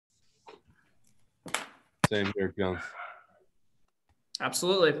Same here, Jones.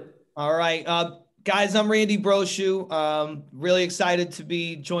 Absolutely. All right. Guys, I'm Randy Brochu. Really excited to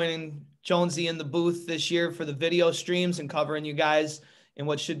be joining Jonesy in the booth this year for the video streams and covering you guys in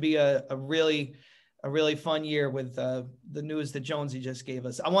what should be a really fun year with the news that Jonesy just gave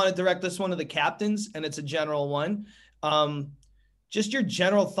us. I want to direct this one to the captains, and it's a general one. Just your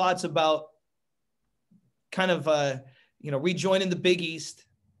general thoughts about kind of, rejoining the Big East,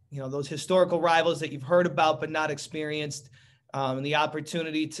 those historical rivals that you've heard about but not experienced, and the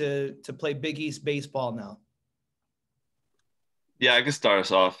opportunity to play Big East baseball now. Yeah, I can start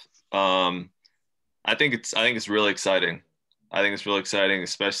us off. I think it's really exciting. I think it's really exciting,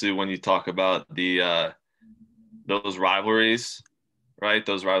 especially when you talk about those rivalries, right?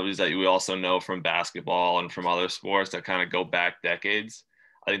 Those rivalries that we also know from basketball and from other sports that kind of go back decades.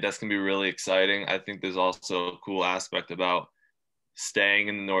 I think that's going to be really exciting. I think there's also a cool aspect about staying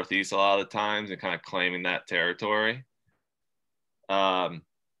in the Northeast a lot of the times and kind of claiming that territory. But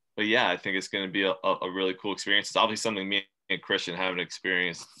yeah, I think it's going to be a really cool experience. It's obviously something me and Christian haven't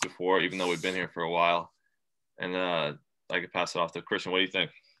experienced before, even though we've been here for a while. And I could pass it off to Christian. What do you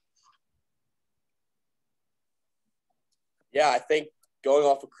think? Yeah, I think going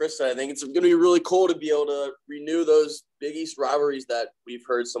off of Chris said, I think it's going to be really cool to be able to renew those Big East rivalries that we've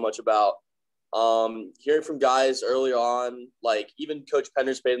heard so much about. Hearing from guys early on, like even Coach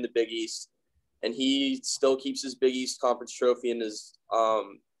Penders played in the Big East, and he still keeps his Big East conference trophy in his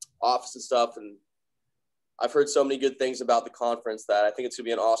office and stuff. And I've heard so many good things about the conference that I think it's going to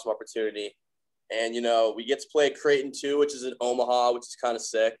be an awesome opportunity. And, we get to play at Creighton too, which is in Omaha, which is kind of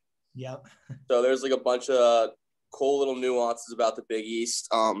sick. Yep. So there's like a bunch of cool little nuances about the Big East.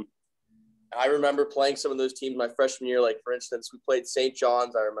 I remember playing some of those teams my freshman year. Like, for instance, we played St.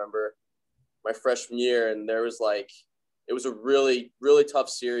 John's, I remember, my freshman year. And there was it was a really, really tough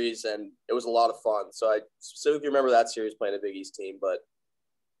series, and it was a lot of fun. So I specifically remember that series playing a Big East team, but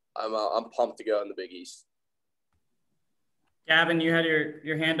I'm pumped to go in the Big East. Gavin, you had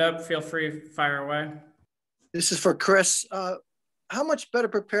your hand up. Feel free to fire away. This is for Chris. How much better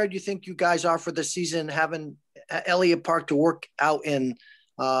prepared do you think you guys are for the season, having Elliott Park to work out in,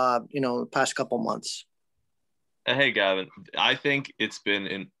 the past couple months? Hey, Gavin. I think it's been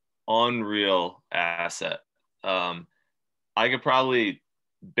an unreal asset. I could probably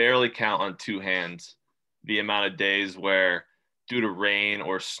barely count on two hands the amount of days where, due to rain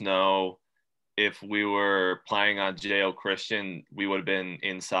or snow, if we were playing on J.O. Christian, we would have been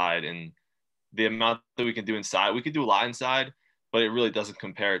inside. And the amount that we can do inside, we could do a lot inside, but it really doesn't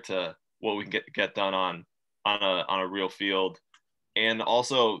compare to what we can get done on a real field. And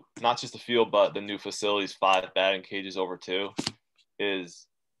also, not just the field, but the new facilities, 5 batting cages over 2,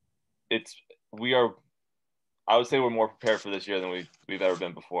 I would say we're more prepared for this year than we've ever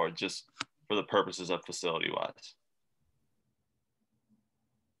been before, just for the purposes of facility-wise.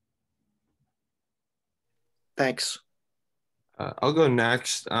 Thanks. I'll go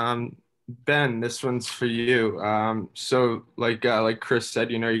next. Ben, this one's for you. So like Chris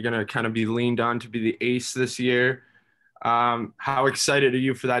said, you're going to kind of be leaned on to be the ace this year. How excited are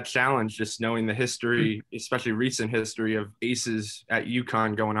you for that challenge, just knowing the history, especially recent history of aces at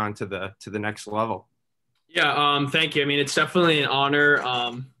UConn going on to the next level? Yeah, thank you. I mean, it's definitely an honor.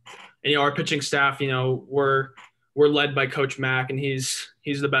 And our pitching staff, we're led by Coach Mack, and he's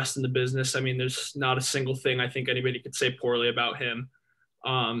the best in the business. I mean, there's not a single thing I think anybody could say poorly about him.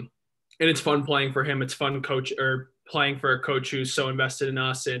 And it's fun playing for him. It's fun playing for a coach who's so invested in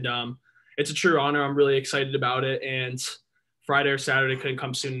us. And it's a true honor. I'm really excited about it. And Friday or Saturday couldn't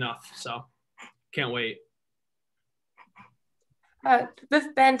come soon enough. So can't wait.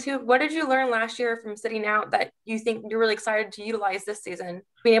 With Ben too, what did you learn last year from sitting out that you think you're really excited to utilize this season,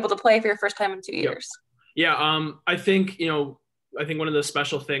 being able to play for your first time in 2 years? Yeah. I think one of the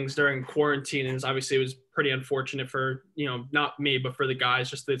special things during quarantine is obviously it was pretty unfortunate for, not me, but for the guys,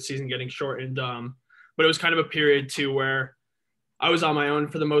 just the season getting shortened. But it was kind of a period too where I was on my own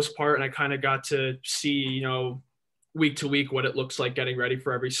for the most part, and I kind of got to see, week to week what it looks like getting ready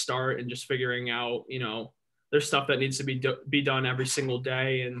for every start and just figuring out, there's stuff that needs to be done every single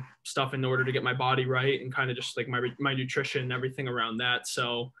day and stuff in order to get my body right and kind of just like my nutrition and everything around that.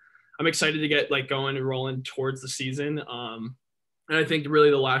 So I'm excited to get going and rolling towards the season. And I think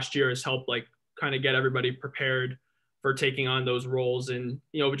really the last year has helped kind of get everybody prepared for taking on those roles and,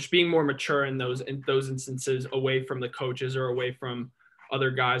 just being more mature in those instances, away from the coaches or away from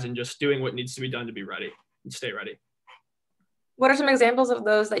other guys, and just doing what needs to be done to be ready and stay ready. What are some examples of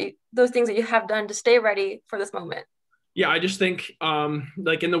those things that you have done to stay ready for this moment? Yeah, I just think in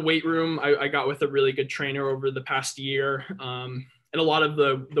the weight room, I got with a really good trainer over the past year. and a lot of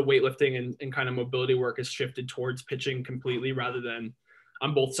the weightlifting and kind of mobility work has shifted towards pitching completely rather than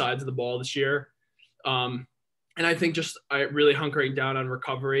on both sides of the ball this year. And I think just really hunkering down on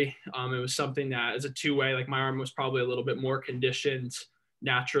recovery. It was something that as a two-way, like my arm was probably a little bit more conditioned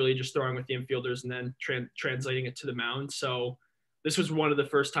naturally, just throwing with the infielders and then translating it to the mound. So this was one of the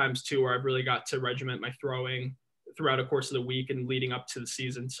first times too where I've really got to regiment my throwing throughout a course of the week and leading up to the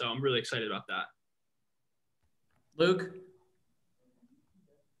season. So I'm really excited about that. Luke?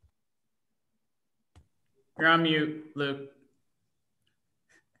 You're on mute, Luke.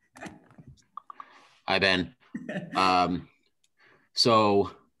 Hi, Ben.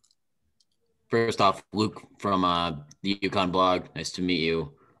 So first off, Luke from the UConn blog. Nice to meet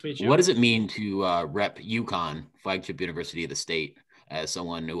you. What does it mean to rep UConn, flagship university of the state, as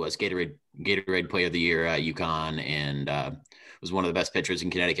someone who was Gatorade Player of the Year at UConn and was one of the best pitchers in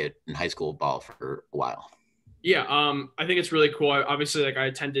Connecticut in high school ball for a while? Yeah, I think it's really cool. Obviously, like I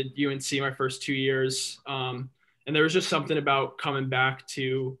attended UNC my first 2 years, and there was just something about coming back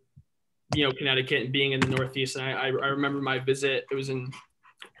to, Connecticut and being in the Northeast. And I remember my visit. I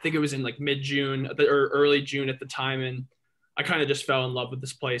think it was in like mid-June or early June at the time, and I kind of just fell in love with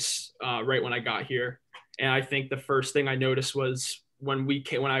this place right when I got here. And I think the first thing I noticed was when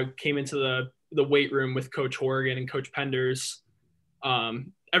I came into the weight room with Coach Horgan and Coach Penders.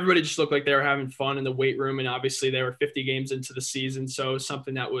 Everybody just looked like they were having fun in the weight room, and obviously they were 50 games into the season, so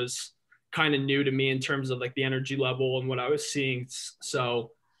something that was kind of new to me in terms of like the energy level and what I was seeing.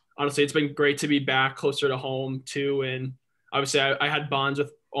 So honestly, it's been great to be back closer to home too, and obviously I had bonds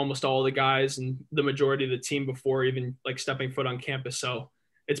with almost all the guys and the majority of the team before even like stepping foot on campus. So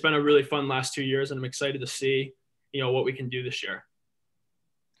it's been a really fun last 2 years, and I'm excited to see what we can do this year.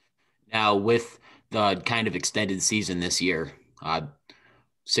 Now with the kind of extended season this year,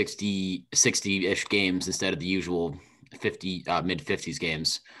 60-ish games instead of the usual 50 mid-50s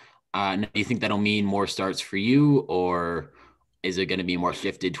games. Do you think that'll mean more starts for you, or is it going to be more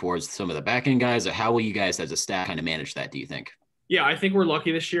shifted towards some of the back end guys, or how will you guys as a staff kind of manage that, do you think? Yeah, I think we're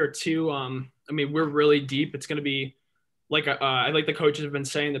lucky this year too. We're really deep. It's going to be like the coaches have been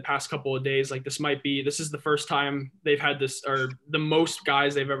saying the past couple of days, like this is the first time they've had this, or the most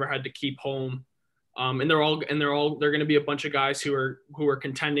guys they've ever had to keep home. And they're going to be a bunch of guys who are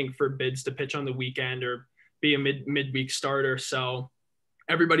contending for bids to pitch on the weekend or be a midweek starter. So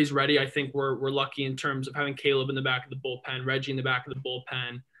everybody's ready. I think we're lucky in terms of having Caleb in the back of the bullpen, Reggie in the back of the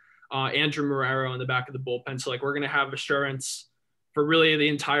bullpen, Andrew Marrero in the back of the bullpen. So like we're going to have assurance for really the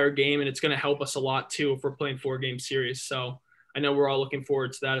entire game, and it's going to help us a lot too if we're playing 4-game series. So I know we're all looking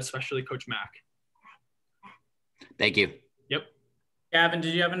forward to that, especially Coach Mack. Thank you. Yep. Gavin,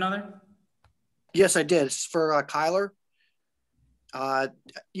 did you have another? Yes, I did. It's for Kyler.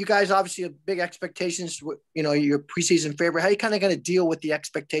 You guys obviously have big expectations. Your preseason favorite. How are you kind of going to deal with the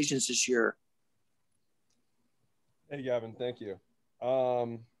expectations this year? Hey, Gavin, thank you.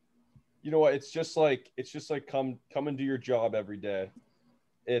 You know what? It's just like come and do your job every day.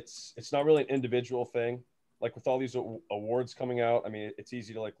 It's not really an individual thing. Like with all these awards coming out, I mean, it's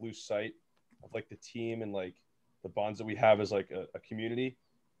easy to like lose sight of like the team and like the bonds that we have as like a community.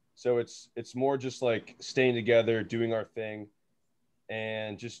 So it's more just like staying together, doing our thing,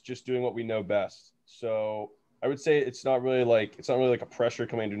 and just doing what we know best. So I would say it's not really like a pressure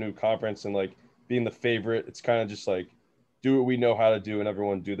coming to a new conference and like being the favorite. It's kind of just like do what we know how to do and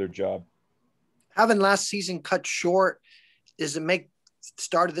everyone do their job. Having last season cut short, does it make the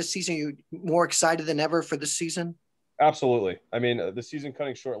start of this season you more excited than ever for this season? Absolutely. I mean, the season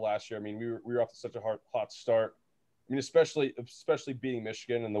cutting short last year, I mean, we were off to such a hot start. I mean, especially beating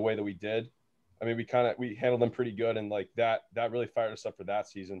Michigan in the way that we did. I mean, we handled them pretty good, and like that really fired us up for that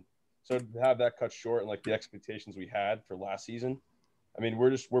season. So to have that cut short and like the expectations we had for last season, I mean,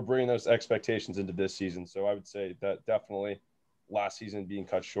 we're bringing those expectations into this season. So I would say that definitely last season being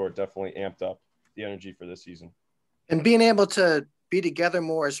cut short definitely amped up the energy for this season. And being able to be together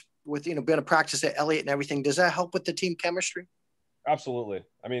more as with being a practice at Elliott and everything, does that help with the team chemistry? Absolutely.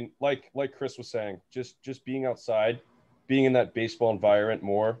 I mean, like Chris was saying, just being outside, being in that baseball environment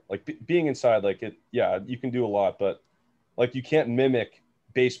more, like being inside, like you can do a lot, but like you can't mimic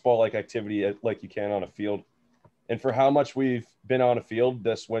baseball like activity like you can on a field. And for how much we've been on a field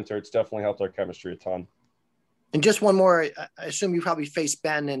this winter, it's definitely helped our chemistry a ton. And just one more, I assume you probably faced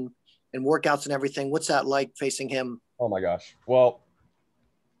Ben in workouts and everything. What's that like facing him? Oh my gosh. Well,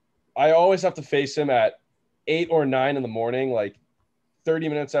 I always have to face him at 8 or 9 in the morning, like 30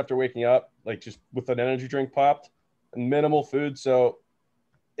 minutes after waking up, like just with an energy drink popped and minimal food. So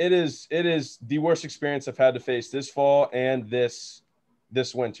it is the worst experience I've had to face this fall and this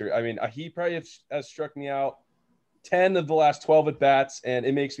winter. I mean, he probably has struck me out 10 of the last 12 at bats, and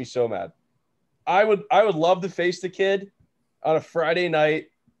it makes me so mad. I would love to face the kid on a Friday night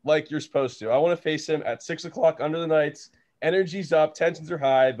like you're supposed to. I want to face him at 6 o'clock under the lights. Energy's up, tensions are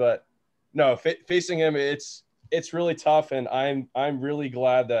high, but no, facing him, it's really tough, and I'm really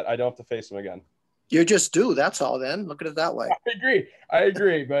glad that I don't have to face him again. You just do. That's all. Then look at it that way. I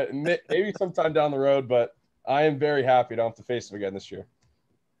agree, but maybe sometime down the road. But I am very happy I don't have to face him again this year.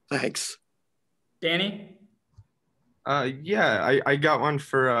 Thanks, Danny. Yeah, I got one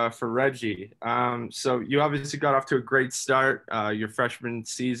for Reggie. So you obviously got off to a great start your freshman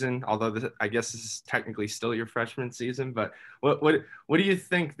season, although I guess this is technically still your freshman season. But what do you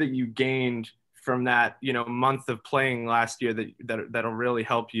think that you gained from that month of playing last year that'll really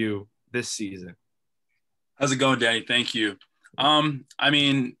help you this season? How's it going, Danny? Thank you. I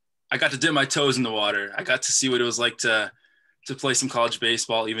mean, I got to dip my toes in the water. I got to see what it was like to play some college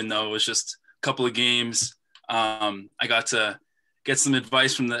baseball, even though it was just a couple of games. I got to get some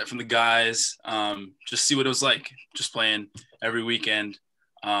advice from the guys, just see what it was like, just playing every weekend.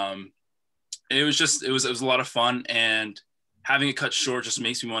 It was a lot of fun, and having it cut short just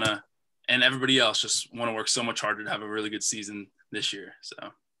makes me want to, and everybody else just want to work so much harder to have a really good season this year. So.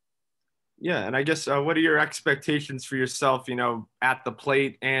 Yeah, and I guess what are your expectations for yourself, at the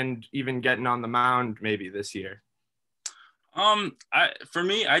plate and even getting on the mound maybe this year? For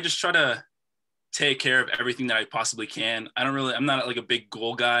me, I just try to take care of everything that I possibly can. I'm not like a big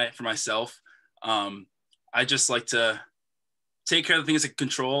goal guy for myself. I just like to take care of the things I can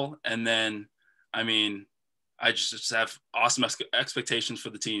control. And then, I just have awesome expectations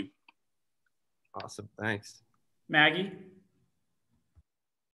for the team. Awesome. Thanks. Maggie.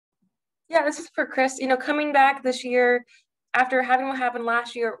 Yeah, this is for Chris. Coming back this year after having what happened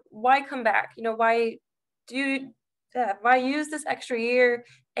last year, why come back? Why use this extra year,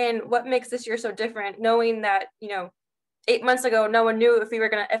 and what makes this year so different, knowing that 8 months ago no one knew if we were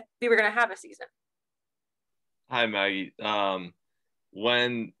gonna have a season? Hi, Maggie. So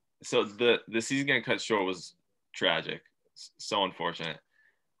the season getting cut short was tragic, so unfortunate.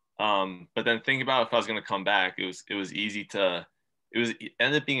 But then thinking about if I was gonna come back, it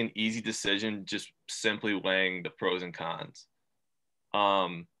ended up being an easy decision, just simply weighing the pros and cons.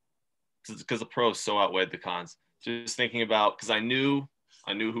 Because the pros so outweighed the cons. Just thinking about, because I knew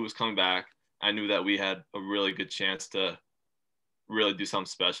who was coming back. I knew that we had a really good chance to really do something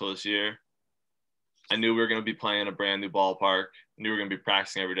special this year. I knew we were going to be playing in a brand new ballpark. I knew we were going to be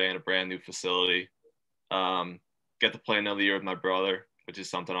practicing every day in a brand new facility. Get to play another year with my brother, which is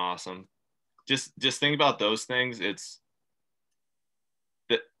something awesome. Just think about those things.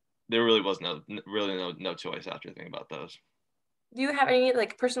 There really was no choice after thinking about those. Do you have any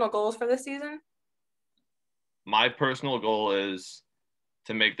personal goals for this season? My personal goal is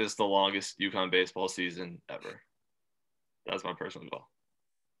to make this the longest UConn baseball season ever. That's my personal goal.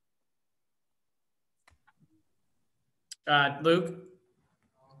 Luke?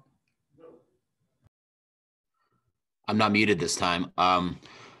 I'm not muted this time.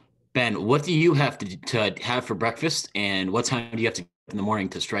 Ben, what do you have to have for breakfast, and what time do you have to get in the morning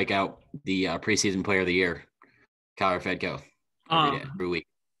to strike out the preseason player of the year, Kyle or Fedko, every week?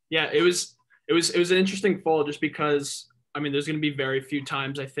 Yeah, it was an interesting fall just because, there's going to be very few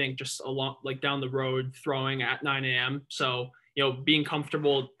times, I think, just along down the road throwing at 9 a.m. So, being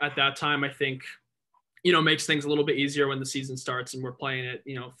comfortable at that time, I think, makes things a little bit easier when the season starts and we're playing at,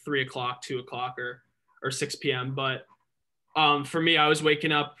 3 o'clock, 2 o'clock or 6 p.m. But for me, I was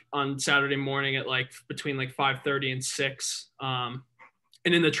waking up on Saturday morning at between 5:30 and 6,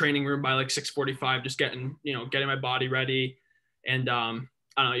 and in the training room by 6:45, just getting my body ready. And I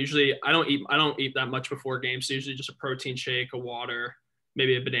don't know, usually I don't eat that much before games. So usually just a protein shake, a water,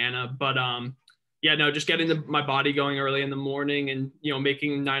 maybe a banana. But just getting my body going early in the morning and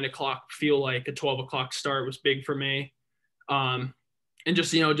making 9 o'clock feel like a 12 o'clock start was big for me. And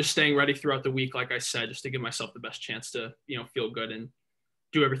just staying ready throughout the week, like I said, just to give myself the best chance to, feel good and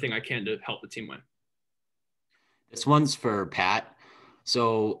do everything I can to help the team win. This one's for Pat.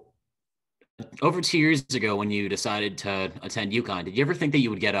 So over 2 years ago, when you decided to attend UConn, did you ever think that you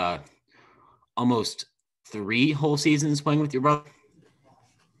would get almost 3 whole seasons playing with your brother?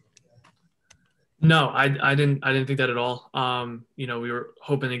 No, I didn't think that at all. We were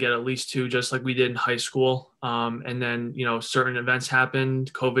hoping to get at least 2, just like we did in high school. And then, certain events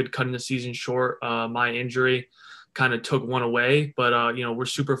happened, COVID cutting the season short. My injury kind of took one away, but we're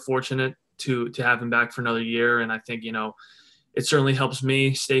super fortunate to have him back for another year. And I think, it certainly helps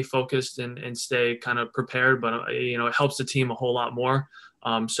me stay focused and stay kind of prepared, but it helps the team a whole lot more.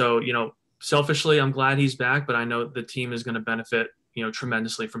 So, selfishly, I'm glad he's back, but I know the team is going to benefit,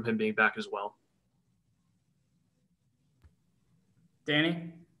 tremendously from him being back as well.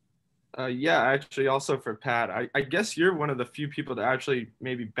 Danny? Yeah, actually, also for Pat, I guess you're one of the few people to actually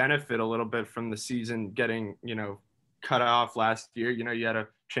maybe benefit a little bit from the season getting, cut off last year. You had a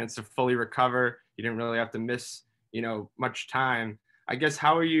chance to fully recover. You didn't really have to miss, much time. I guess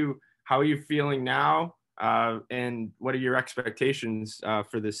how are you feeling now? And what are your expectations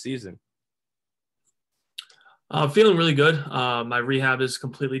for this season? Feeling really good. My rehab is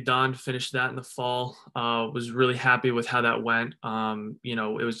completely done. Finished that in the fall. Was really happy with how that went.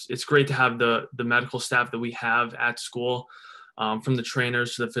 It's great to have the medical staff that we have at school, from the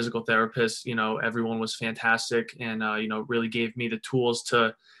trainers to the physical therapists. Everyone was fantastic, and really gave me the tools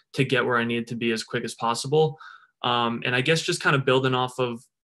to get where I needed to be as quick as possible. And I guess just kind of building off of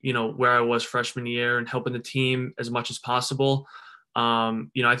where I was freshman year and helping the team as much as possible.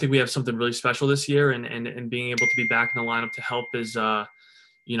 I think we have something really special this year, and being able to be back in the lineup to help is, a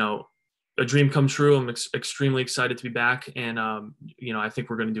dream come true. I'm extremely excited to be back, and I think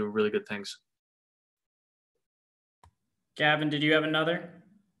we're going to do really good things. Gavin, did you have another?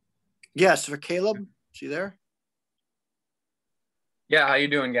 Yes, for Caleb. Is he there? Yeah, how you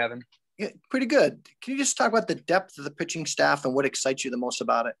doing, Gavin? Yeah, pretty good. Can you just talk about the depth of the pitching staff and what excites you the most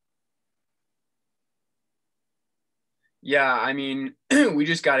about it? Yeah, I mean, we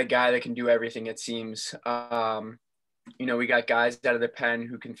just got a guy that can do everything, it seems. We got guys out of the pen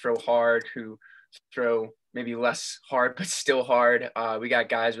who can throw hard, who throw maybe less hard, but still hard. We got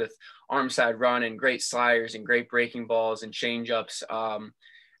guys with arm side run and great sliders and great breaking balls and change-ups. And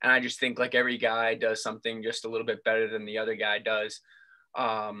I just think like every guy does something just a little bit better than the other guy does.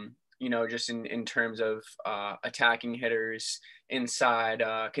 Just in terms of attacking hitters inside,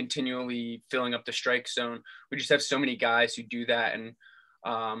 continually filling up the strike zone. We just have so many guys who do that and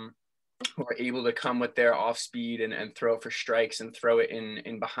who are able to come with their off speed and throw it for strikes and throw it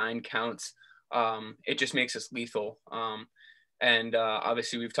in behind counts. It just makes us lethal.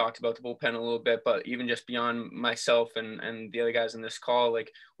 Obviously we've talked about the bullpen a little bit, but even just beyond myself and the other guys in this call,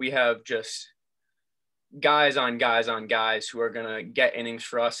 like we have just guys on guys who are going to get innings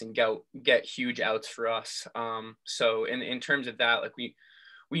for us and get huge outs for us. So in terms of that, like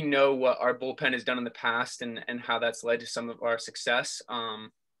we know what our bullpen has done in the past and how that's led to some of our success.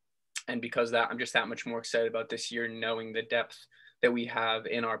 And because of that, I'm just that much more excited about this year, knowing the depth that we have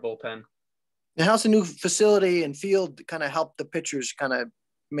in our bullpen. And how's the new facility and field kind of help the pitchers kind of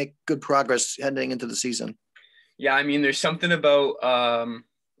make good progress heading into the season? Yeah, I mean, there's something about,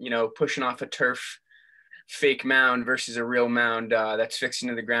 pushing off a turf fake mound versus a real mound that's fixed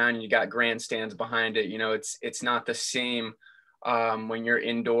into the ground and you got grandstands behind it. It's not the same when you're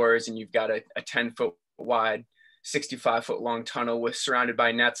indoors and you've got a 10-foot wide, 65-foot long tunnel surrounded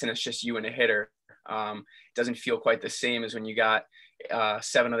by nets and it's just you and a hitter. It doesn't feel quite the same as when you got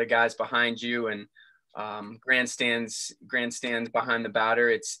 7 other guys behind you and grandstands behind the batter.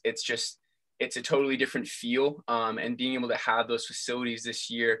 It's a totally different feel. And being able to have those facilities this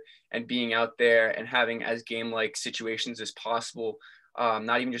year and being out there and having as game-like situations as possible,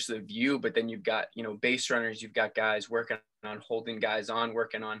 not even just the view, but then you've got, base runners, you've got guys working on holding guys on,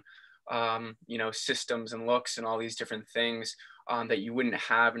 working on, systems and looks and all these different things that you wouldn't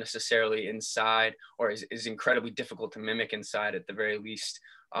have necessarily inside, or is incredibly difficult to mimic inside at the very least.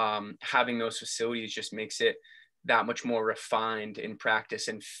 Having those facilities just makes it that much more refined in practice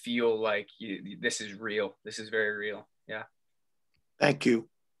and feel like this is real. This is very real. Yeah. Thank you.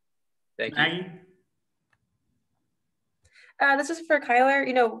 Thank Maggie? you. This is for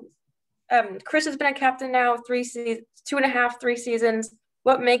Kyler. Chris has been a captain now 3 seasons.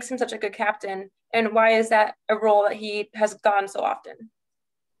 What makes him such a good captain, and why is that a role that he has gone so often?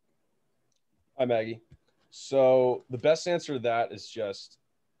 Hi, Maggie. So the best answer to that is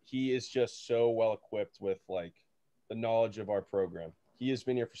he is just so well equipped with like the knowledge of our program. He has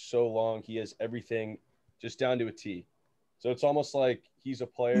been here for so long. He has everything just down to a T. So it's almost like he's a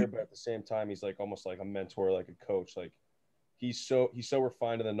player, but at the same time, he's like almost like a mentor, like a coach. Like he's so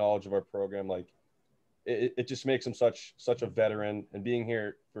refined in the knowledge of our program. Like it just makes him such a veteran, and being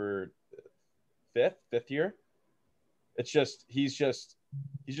here for fifth year, he's just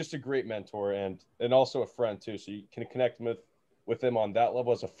a great mentor and also a friend too. So you can connect with him on that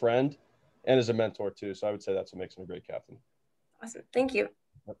level as a friend and as a mentor too. So I would say that's what makes him a great captain. Awesome. Thank you.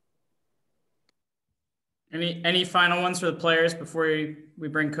 Yep. Any final ones for the players before we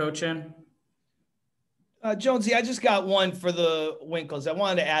bring Coach in? Jonesy, I just got one for the Winkles. I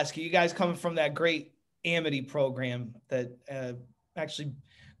wanted to ask you guys coming from that great Amity program that actually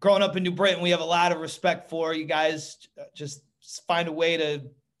growing up in New Britain, we have a lot of respect for. You guys just find a way to,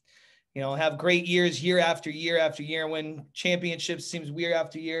 have great years year after year after year, win championships seems year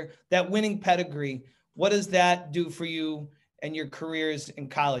after year. That winning pedigree, what does that do for you and your careers in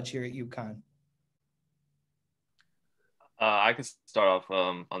college here at UConn? I can start off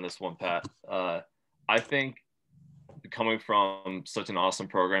on this one, Pat. I think coming from such an awesome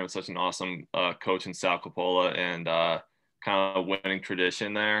program, such an awesome coach in Sal Coppola, and kind of winning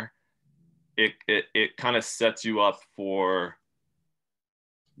tradition there, it kind of sets you up for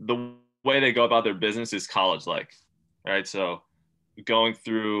the way they go about their business is college-like, right? So going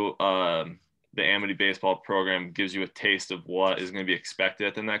through the Amity baseball program gives you a taste of what is going to be expected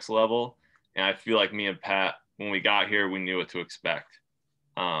at the next level. And I feel like me and Pat, when we got here, we knew what to expect.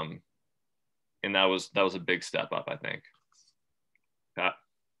 And that was a big step up, I think. Pat?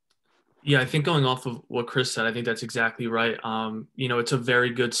 Yeah, I think going off of what Chris said, I think that's exactly right. It's a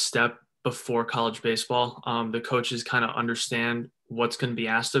very good step before college baseball. The coaches kind of understand what's going to be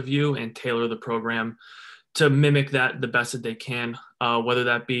asked of you and tailor the program to mimic that the best that they can, whether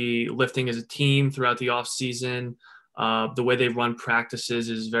that be lifting as a team throughout the off season. The way they run practices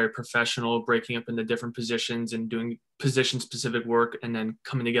is very professional, breaking up into different positions and doing position specific work and then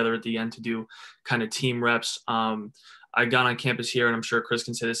coming together at the end to do kind of team reps. I got on campus here, and I'm sure Chris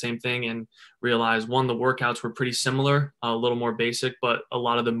can say the same thing, and realized, one, the workouts were pretty similar, a little more basic, but a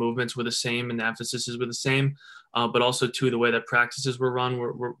lot of the movements were the same and the emphasis were the same. But also, two, the way that practices were run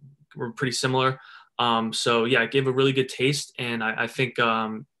were pretty similar. So, yeah, it gave a really good taste, and I think,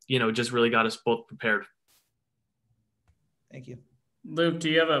 just really got us both prepared. Thank you. Luke, do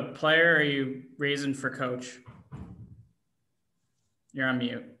you have a player, or are you raising for coach? You're on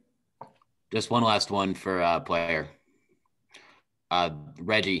mute. Just one last one for player.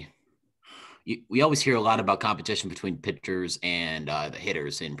 Reggie, we always hear a lot about competition between pitchers and the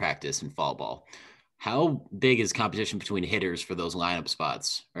hitters in practice and fall ball. How big is competition between hitters for those lineup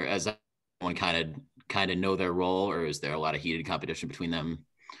spots? Or as everyone kind of know their role, or is there a lot of heated competition between them?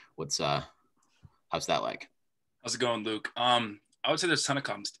 How's that like? How's it going, Luke? I would say there's a ton of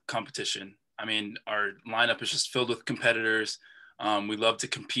competition. I mean, our lineup is just filled with competitors. We love to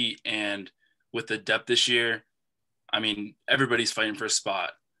compete, and with the depth this year, I mean, everybody's fighting for a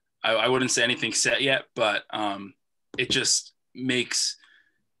spot. I wouldn't say anything set yet, but it just makes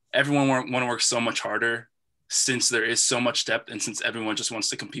everyone want to work so much harder since there is so much depth and since everyone just wants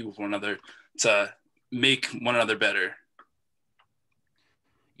to compete with one another to make one another better.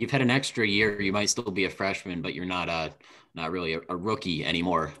 You've had an extra year. You might still be a freshman, but you're not really a rookie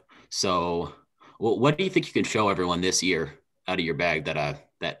anymore. So what do you think you can show everyone this year out of your bag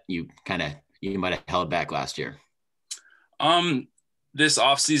that you might have held back last year? This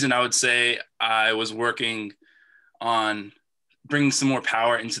offseason, I would say I was working on bringing some more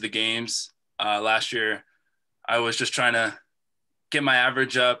power into the games. Last year, I was just trying to get my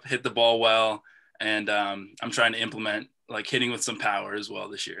average up, hit the ball well, and I'm trying to implement like hitting with some power as well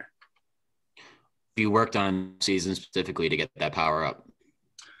this year. You worked on season specifically to get that power up?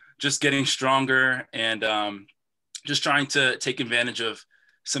 Just getting stronger and just trying to take advantage of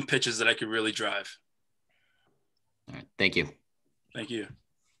some pitches that I could really drive. All right. Thank you. Thank you.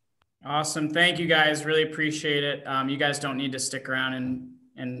 Awesome. Thank you, guys. Really appreciate it. You guys don't need to stick around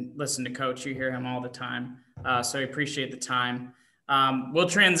and listen to Coach. You hear him all the time. So I appreciate the time. We'll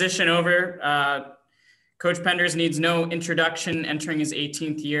transition over. Coach Penders needs no introduction, entering his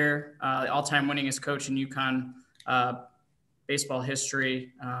 18th year, all-time winningest coach in UConn baseball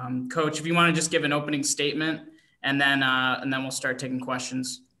history. Coach, if you want to just give an opening statement, and then we'll start taking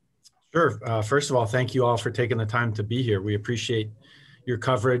questions. Sure. First of all, thank you all for taking the time to be here. We appreciate your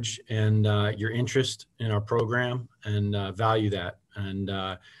coverage and your interest in our program, and value that. And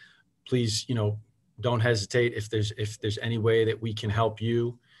please, don't hesitate if there's any way that we can help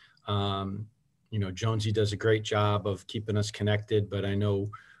you. Jonesy does a great job of keeping us connected, but I know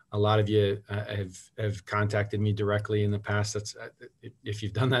a lot of you have contacted me directly in the past. If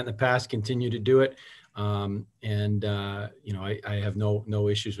you've done that in the past, continue to do it. I have no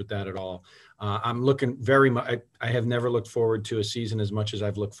issues with that at all. I'm looking very much, I have never looked forward to a season as much as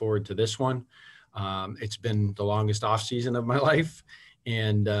I've looked forward to this one. It's been the longest off season of my life.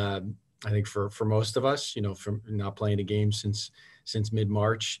 And I think for most of us, from not playing a game since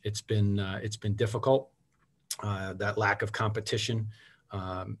mid-March, it's been difficult. That lack of competition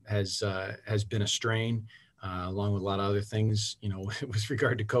has been a strain, along with a lot of other things, with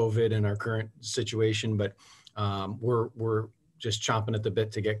regard to COVID and our current situation. But we're just chomping at the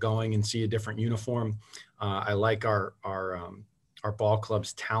bit to get going and see a different uniform. I like our ball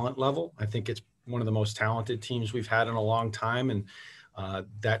club's talent level. I think it's one of the most talented teams we've had in a long time, and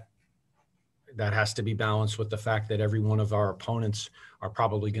that has to be balanced with the fact that every one of our opponents are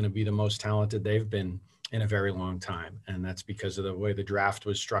probably going to be the most talented they've been in a very long time. And that's because of the way the draft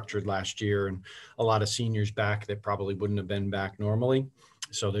was structured last year and a lot of seniors back that probably wouldn't have been back normally.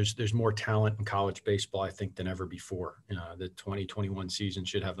 So there's more talent in college baseball, I think, than ever before. The 2021 season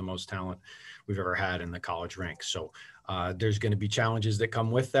should have the most talent we've ever had in the college ranks. So there's going to be challenges that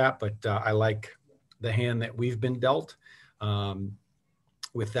come with that, but I like the hand that we've been dealt.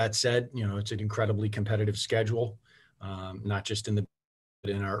 With that said, it's an incredibly competitive schedule, not just in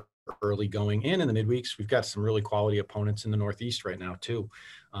our early going and in the midweeks. We've got some really quality opponents in the Northeast right now too,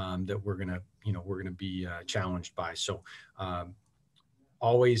 that we're gonna be challenged by. So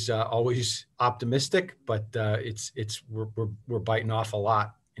always optimistic, but we're biting off a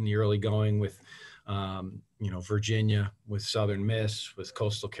lot in the early going with Virginia, with Southern Miss, with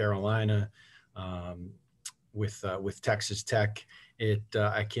Coastal Carolina, with Texas Tech.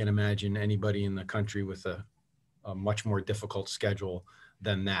 I can't imagine anybody in the country with a much more difficult schedule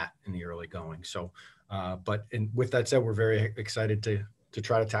than that in the early going. So, and with that said, we're very excited to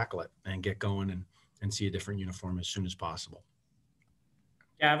try to tackle it and get going and see a different uniform as soon as possible.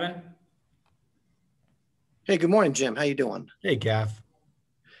 Gavin? Hey, good morning, Jim. How you doing? Hey, Gav.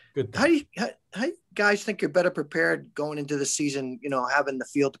 Good. How do you guys think you're better prepared going into the season, having the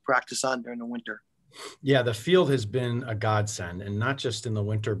field to practice on during the winter? Yeah, the field has been a godsend, and not just in the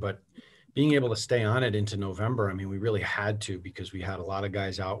winter, but being able to stay on it into November. I mean, we really had to, because we had a lot of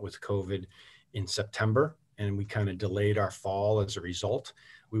guys out with COVID in September, and we kind of delayed our fall as a result.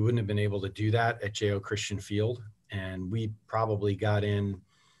 We wouldn't have been able to do that at J.O. Christian Field, and we probably got in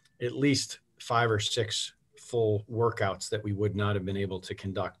at least 5 or 6 full workouts that we would not have been able to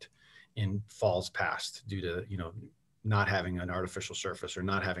conduct in falls past due to, not having an artificial surface or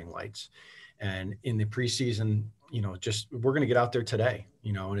not having lights. And in the preseason, we're going to get out there today,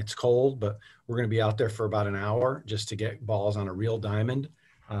 and it's cold, but we're going to be out there for about an hour just to get balls on a real diamond,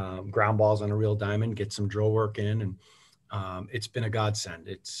 ground balls on a real diamond, get some drill work in. And it's been a godsend.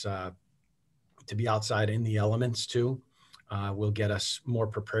 It's to be outside in the elements too. Will get us more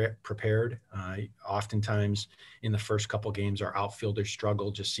prepared. Oftentimes in the first couple games, our outfielders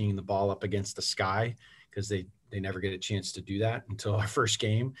struggle just seeing the ball up against the sky because they never get a chance to do that until our first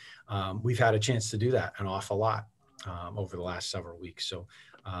game. We've had a chance to do that an awful lot over the last several weeks. So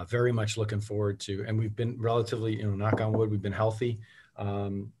very much looking forward to, and we've been relatively, knock on wood, we've been healthy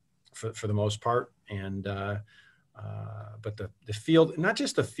for the most part. And but the field, not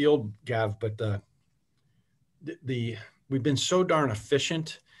just the field, Gav, but we've been so darn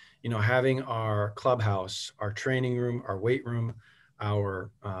efficient, having our clubhouse, our training room, our weight room,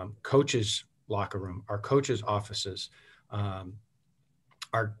 our coaches' locker room, our coaches' offices,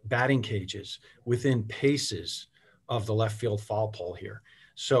 our batting cages within paces of the left field foul pole here.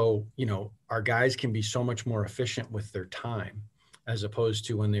 So, our guys can be so much more efficient with their time as opposed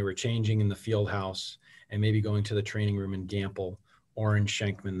to when they were changing in the field house and maybe going to the training room in Gamble or in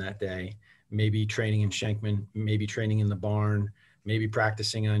Schenkman that day. Maybe training in Schenkman, maybe training in the barn, maybe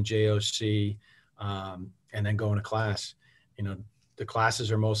practicing on JOC, and then going to class. The classes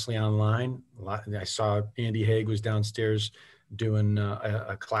are mostly online. I saw Andy Haig was downstairs doing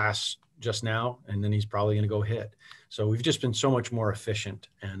a class just now, and then he's probably going to go hit. So we've just been so much more efficient,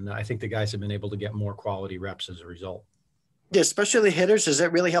 and I think the guys have been able to get more quality reps as a result. Yeah, especially the hitters. Does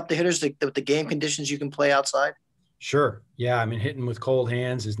that really help the hitters with the game conditions you can play outside? Sure. Yeah, I mean, hitting with cold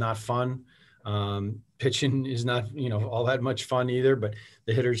hands is not fun. Pitching is not, all that much fun either, but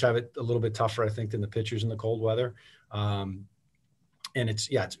the hitters have it a little bit tougher, I think, than the pitchers in the cold weather. And it's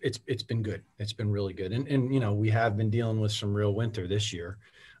been good. It's been really good. And we have been dealing with some real winter this year,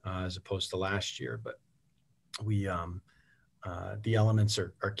 as opposed to last year, but we, the elements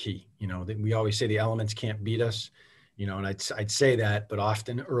are key. We always say the elements can't beat us, and I'd say that, but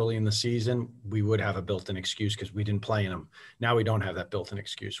often early in the season, we would have a built-in excuse because we didn't play in them. Now we don't have that built-in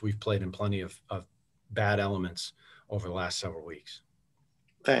excuse. We've played in plenty of bad elements over the last several weeks.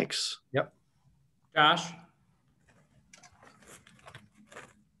 Thanks. Yep. Josh?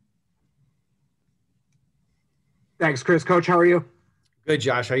 Thanks, Chris. Coach, how are you? Good,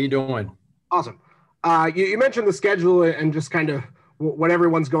 Josh. How you doing? Awesome. You mentioned the schedule and just kind of what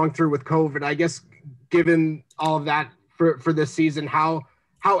everyone's going through with COVID. I guess given all of that for this season, how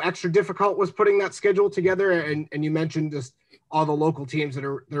extra difficult was putting that schedule together? And you mentioned just all the local teams that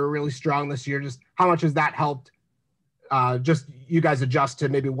are really strong this year. Just how much has that helped just you guys adjust to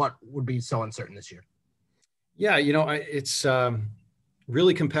maybe what would be so uncertain this year? Yeah, it's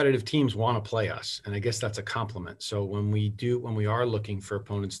really competitive teams want to play us, and I guess that's a compliment. So when we are looking for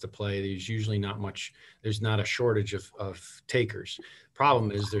opponents to play, there's not a shortage of takers.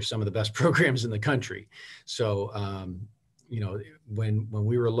 Problem is there's some of the best programs in the country. So when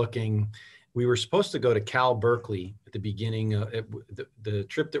we were looking we were supposed to go to Cal Berkeley at the beginning of the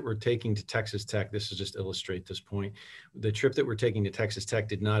trip that we're taking to Texas Tech. This is just to illustrate this point. The trip that we're taking to Texas Tech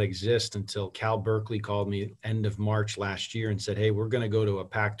did not exist until Cal Berkeley called me end of March last year and said, hey, we're going to go to a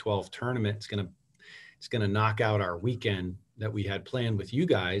Pac-12 tournament. It's going to knock out our weekend that we had planned with you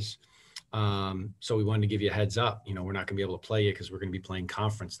guys. So we wanted to give you a heads up. We're not going to be able to play you because we're going to be playing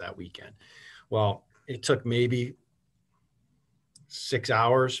conference that weekend. Well, it took maybe 6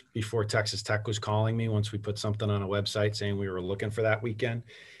 hours before Texas Tech was calling me once we put something on a website saying we were looking for that weekend.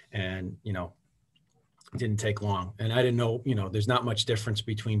 And, it didn't take long. And I didn't know, there's not much difference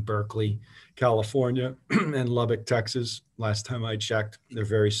between Berkeley, California and Lubbock, Texas. Last time I checked, they're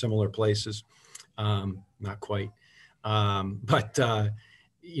very similar places. Not quite. But they're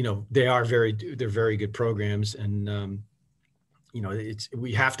very good programs. And,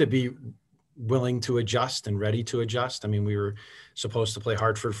 we have to be willing to adjust and ready to adjust. I mean, we were supposed to play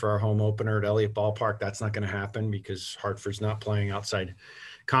Hartford for our home opener at Elliott Ballpark. That's not going to happen because Hartford's not playing outside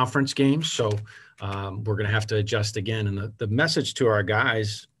conference games. So we're going to have to adjust again. And the message to our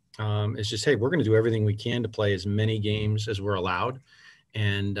guys is just, hey, we're going to do everything we can to play as many games as we're allowed.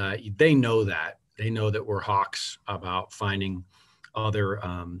 And they know that. They know that we're hawks about finding other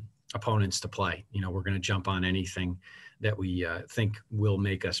opponents to play. We're going to jump on anything that we think will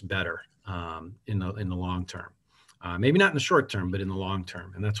make us better in the long term. Maybe not in the short term, but in the long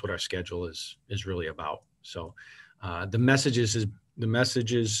term. And that's what our schedule is really about. So the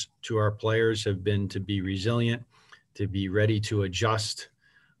messages to our players have been to be resilient, to be ready to adjust,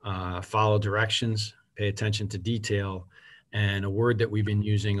 follow directions, pay attention to detail. And a word that we've been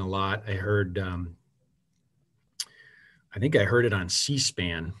using a lot, I heard, I think I heard it on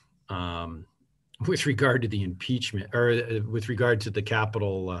C-SPAN with regard to the impeachment or with regard to the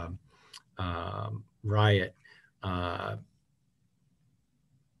Capitol riot.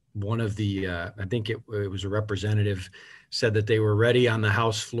 One of the, I think it was a representative, said that they were ready on the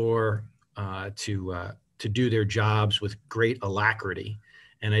House floor to do their jobs with great alacrity.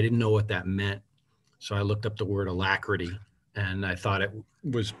 And I didn't know what that meant. So I looked up the word alacrity, and I thought it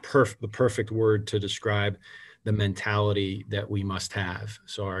was the perfect word to describe the mentality that we must have.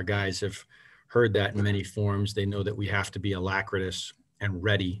 So our guys have heard that in many forms. They know that we have to be alacritous and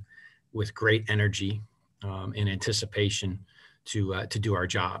ready with great energy and anticipation to do our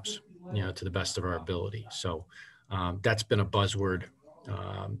jobs, to the best of our ability. So that's been a buzzword,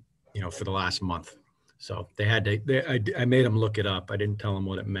 for the last month. So they had to, I made them look it up. I didn't tell them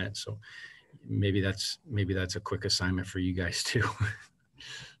what it meant. So maybe that's a quick assignment for you guys too.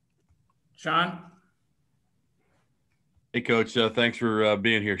 Sean? Hey, Coach. Thanks for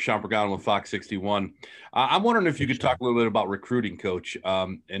being here. Sean Pagano with Fox 61. I'm wondering if you could talk a little bit about recruiting, Coach,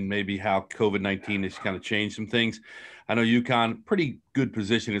 and maybe how COVID-19 has kind of changed some things. I know UConn, pretty good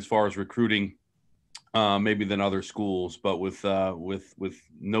position as far as recruiting, maybe than other schools, but with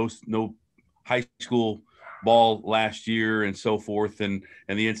no high school ball last year and so forth, and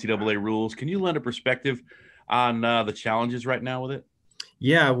the NCAA rules. Can you lend a perspective on the challenges right now with it?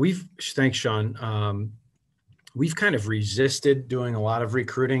 Yeah, thanks, Sean. We've kind of resisted doing a lot of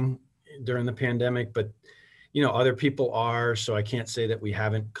recruiting during the pandemic, but other people are, so I can't say that we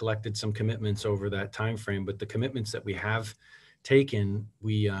haven't collected some commitments over that time frame. But the commitments that we have taken,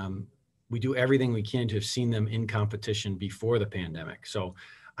 we do everything we can to have seen them in competition before the pandemic. So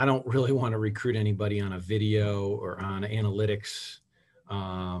I don't really want to recruit anybody on a video or on analytics,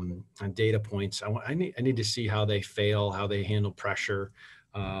 on data points. I need to see how they fail, how they handle pressure,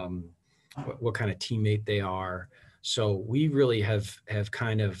 what kind of teammate they are. So we really have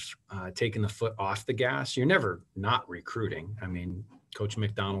kind of taken the foot off the gas. You're never not recruiting. I mean, Coach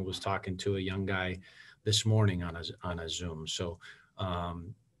McDonald was talking to a young guy this morning on a Zoom. So,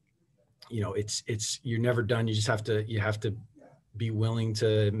 it's you're never done. You just have to be willing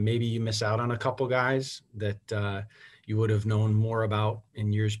to, maybe you miss out on a couple guys that you would have known more about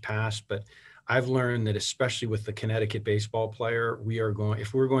in years past. But I've learned that, especially with the Connecticut baseball player,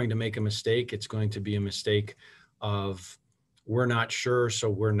 if we're going to make a mistake, it's going to be a mistake of, we're not sure, so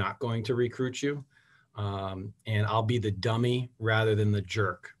we're not going to recruit you. And I'll be the dummy rather than the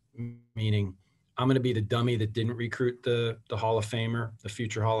jerk, meaning I'm going to be the dummy that didn't recruit the Hall of Famer, the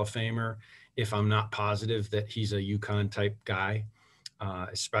future Hall of Famer, if I'm not positive that he's a UConn type guy,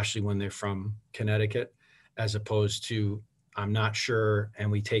 especially when they're from Connecticut, as opposed to, I'm not sure,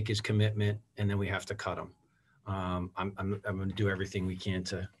 and we take his commitment and then we have to cut him. I'm going to do everything we can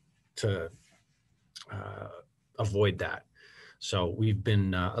to avoid that. So we've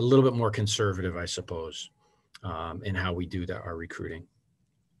been a little bit more conservative, I suppose, in how we do our recruiting.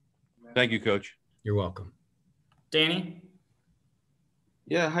 Thank you, Coach. You're welcome. Danny?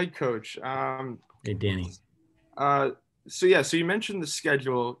 Yeah, hi, Coach. Hey, Danny. So you mentioned the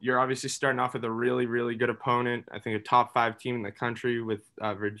schedule. You're obviously starting off with a really, really good opponent. I think a top 5 team in the country with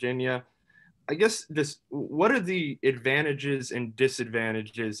Virginia. I guess just what are the advantages and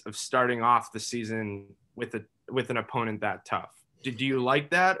disadvantages of starting off the season with an opponent that tough? Do you like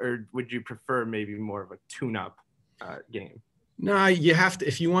that, or would you prefer maybe more of a tune-up game? No, you have to,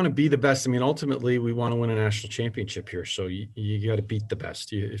 if you want to be the best. I mean, ultimately, we want to win a national championship here. So you got to beat the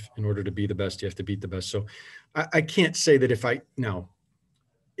best. In order to be the best, you have to beat the best. So I can't say that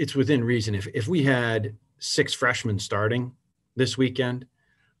it's within reason. If we had 6 freshmen starting this weekend,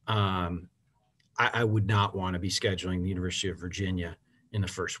 I would not want to be scheduling the University of Virginia in the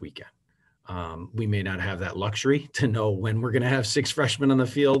first weekend. We may not have that luxury to know when we're going to have 6 freshmen on the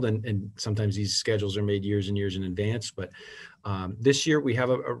field. And sometimes these schedules are made years and years in advance. But this year we have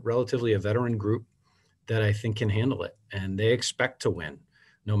a relatively veteran group that I think can handle it. And they expect to win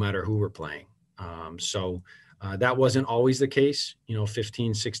no matter who we're playing. So that wasn't always the case,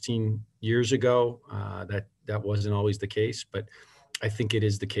 15, 16 years ago. That wasn't always the case. But I think it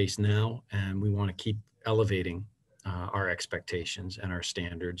is the case now. And we want to keep elevating our expectations and our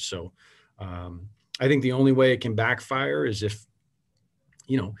standards. So I think the only way it can backfire is if,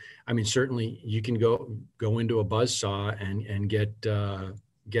 certainly you can go into a buzzsaw and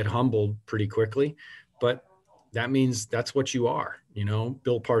get humbled pretty quickly, but that means that's what you are.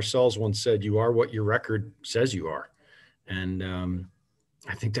 Bill Parcells once said, "You are what your record says you are." And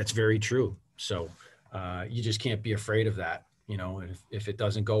I think that's very true. So you just can't be afraid of that. If it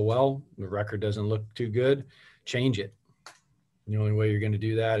doesn't go well, the record doesn't look too good, change it. The only way you're going to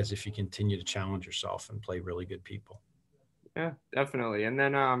do that is if you continue to challenge yourself and play really good people. Yeah, definitely. And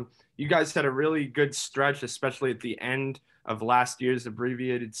then you guys had a really good stretch, especially at the end of last year's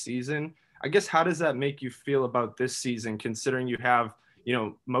abbreviated season. I guess, how does that make you feel about this season, considering you have,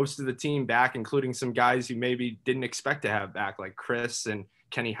 most of the team back, including some guys you maybe didn't expect to have back, like Chris and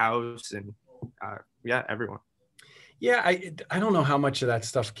Kenny House and everyone. Yeah, I don't know how much of that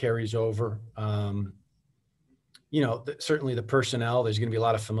stuff carries over. Certainly the personnel, there's going to be a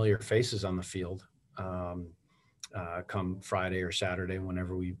lot of familiar faces on the field come Friday or Saturday,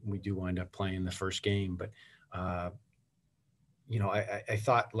 whenever we do wind up playing the first game. But, I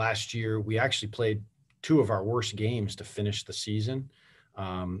thought last year we actually played 2 of our worst games to finish the season,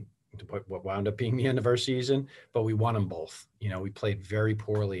 to put what wound up being the end of our season, but we won them both. We played very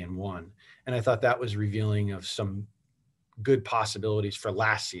poorly and won. And I thought that was revealing of some good possibilities for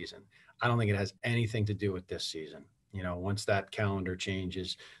last season. I don't think it has anything to do with this season. Once that calendar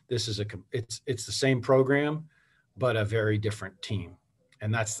changes, this is it's the same program, but a very different team.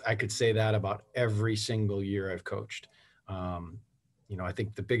 And I could say that about every single year I've coached. I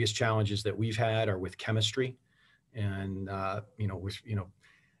think the biggest challenges that we've had are with chemistry and,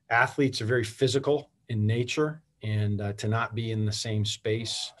 athletes are very physical in nature, and to not be in the same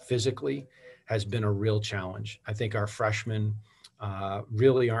space physically has been a real challenge. I think our freshmen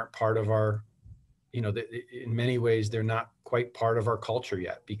really aren't part of our, in many ways, they're not quite part of our culture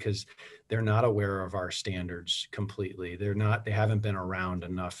yet because they're not aware of our standards completely. They haven't been around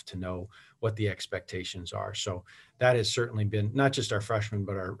enough to know what the expectations are. So that has certainly been not just our freshmen,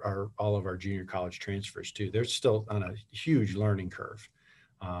 but all of our junior college transfers too. They're still on a huge learning curve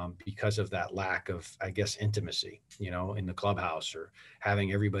because of that lack of, I guess, intimacy, in the clubhouse or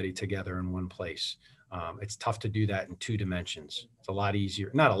having everybody together in one place. It's tough to do that in 2 dimensions. It's a lot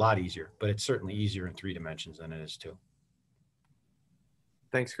easier, not a lot easier, but it's certainly easier in 3 dimensions than it is 2.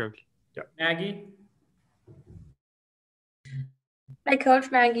 Thanks, Coach. Yeah. Maggie? Hi, Coach.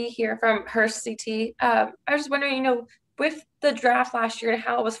 Maggie here from Hearst CT. I was just wondering, with the draft last year and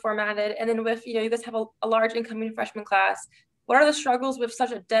how it was formatted, and then with, you guys have a large incoming freshman class, what are the struggles with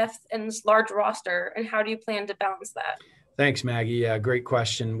such a depth and this large roster, and how do you plan to balance that? Thanks, Maggie. Yeah, great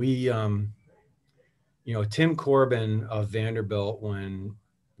question. We, Tim Corbin of Vanderbilt, when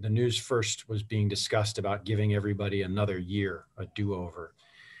the news first was being discussed about giving everybody another year, a do-over,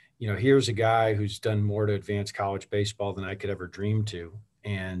 here's a guy who's done more to advance college baseball than I could ever dream to.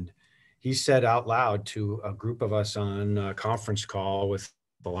 And he said out loud to a group of us on a conference call with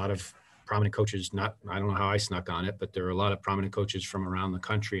a lot of prominent coaches, I don't know how I snuck on it, but there were a lot of prominent coaches from around the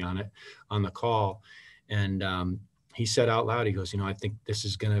country on the call. And he said out loud, he goes, I think this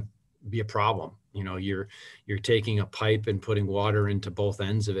is going to be a problem. You're taking a pipe and putting water into both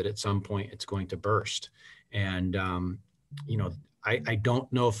ends of it. At some point it's going to burst. And, I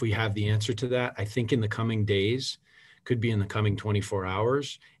don't know if we have the answer to that. I think in the coming days, could be in the coming 24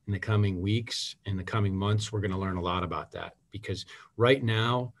 hours, in the coming weeks, in the coming months, we're going to learn a lot about that. Because right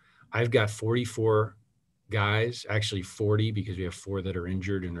now I've got 44 guys, actually 40, because we have 4 that are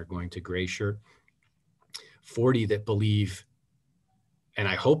injured and are going to gray shirt, 40 that believe, and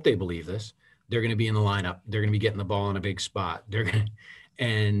I hope they believe this, they're going to be in the lineup. They're going to be getting the ball in a big spot.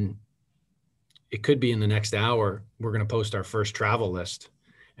 And it could be in the next hour, we're going to post our first travel list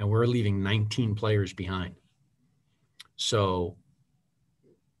and we're leaving 19 players behind. So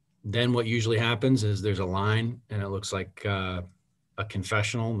then what usually happens is there's a line and it looks like a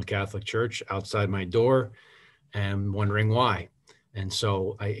confessional in the Catholic Church outside my door, and wondering why. And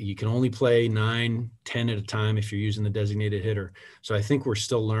so you can only play 9, 10 at a time if you're using the designated hitter. So I think we're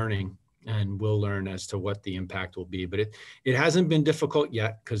still learning, and we'll learn as to what the impact will be. But it hasn't been difficult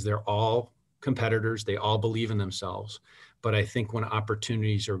yet because they're all competitors. They all believe in themselves. But I think when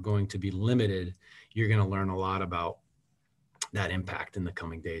opportunities are going to be limited, you're going to learn a lot about that impact in the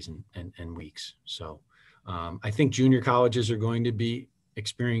coming days and weeks. So I think junior colleges are going to be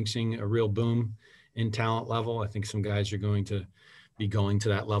experiencing a real boom in talent level. I think some guys are going to be going to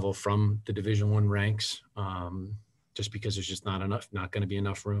that level from the Division I ranks, just because there's just not going to be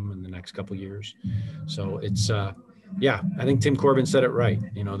enough room in the next couple of years. So it's, yeah, I think Tim Corbin said it right.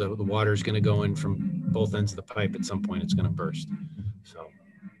 You know, the water is going to go in from both ends of the pipe. At some point, it's going to burst. So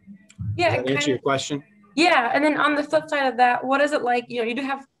yeah, does that answer your question? Yeah. And then on the flip side of that, what is it like, you know, you do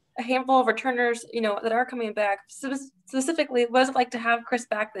have a handful of returners, you know, that are coming back. Specifically, what is it like to have Chris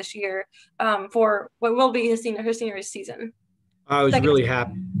back this year for what will be his senior season? I was really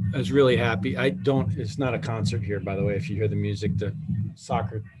happy. It's not a concert here, by the way. If you hear the music, the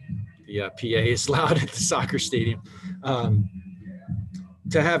PA is loud at the soccer stadium.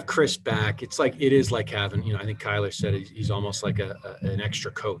 To have Chris back, it is like having, you know, I think Kyler said he's almost like an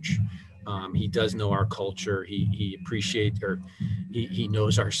extra coach. He does know our culture. He appreciates, or he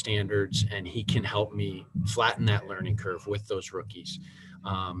knows our standards, and he can help me flatten that learning curve with those rookies.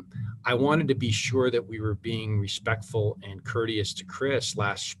 I wanted to be sure that we were being respectful and courteous to Chris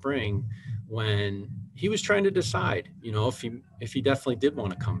last spring when he was trying to decide, you know, if he definitely did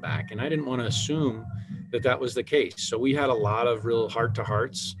want to come back. And I didn't want to assume that was the case. So we had a lot of real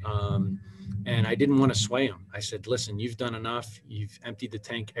heart-to-hearts. And I didn't want to sway him. I said, listen, you've done enough. You've emptied the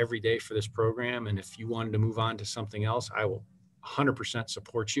tank every day for this program. And if you wanted to move on to something else, I will 100%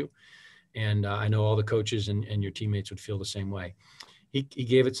 support you. And I know all the coaches and your teammates would feel the same way. He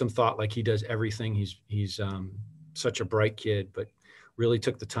gave it some thought, like he does everything. He's such a bright kid, but really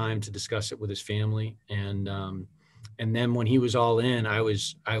took the time to discuss it with his family. And then when he was all in, I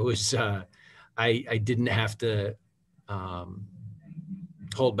didn't have to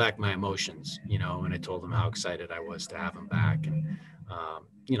hold back my emotions, you know, and I told him how excited I was to have him back. And,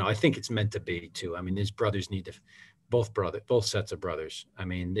 you know, I think it's meant to be too. I mean, his brothers need to, both sets of brothers. I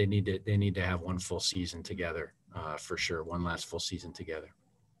mean, they need to have one full season together, for sure. One last full season together.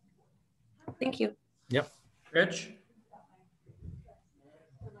 Thank you. Yep. Rich.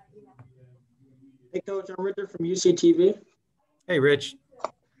 Hey, Coach, I'm Richard from UCTV. Hey, Rich.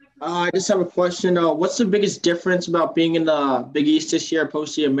 I just have a question. What's the biggest difference about being in the Big East this year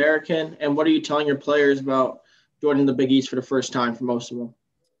opposed to the American? And what are you telling your players about joining the Big East for the first time for most of them?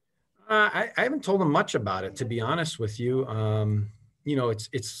 I haven't told them much about it, to be honest with you. You know,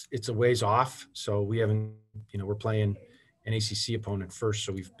 it's a ways off. So we haven't, you know, we're playing an ACC opponent first.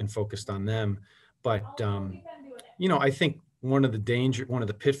 So we've been focused on them. But, you know, I think one of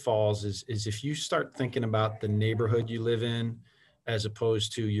the pitfalls is if you start thinking about the neighborhood you live in, as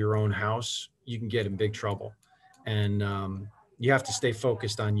opposed to your own house, you can get in big trouble. And you have to stay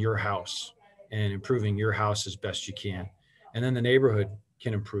focused on your house and improving your house as best you can. And then the neighborhood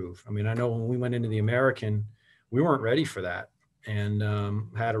can improve. I mean, I know when we went into the American, we weren't ready for that, and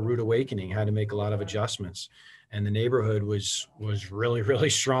had a rude awakening, had to make a lot of adjustments. And the neighborhood was really, really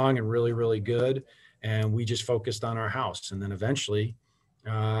strong and really, really good. And we just focused on our house. And then eventually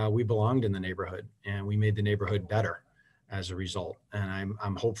we belonged in the neighborhood, and we made the neighborhood better as a result. And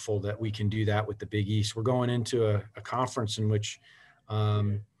I'm hopeful that we can do that with the Big East. We're going into a conference in which,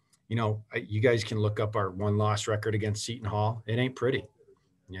 you know, you guys can look up our 1-loss record against Seton Hall. It ain't pretty.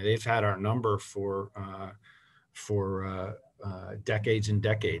 You know, they've had our number for decades and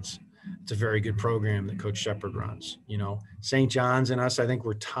decades. It's a very good program that Coach Shepard runs. You know, St. John's and us, I think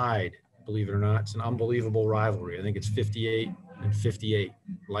we're tied, believe it or not. It's an unbelievable rivalry. I think it's 58 and 58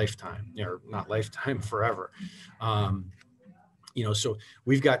 lifetime, or not lifetime, forever. You know, so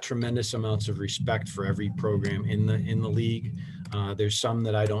we've got tremendous amounts of respect for every program in the league. There's some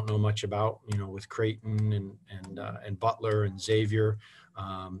that I don't know much about, you know, with Creighton and Butler and Xavier.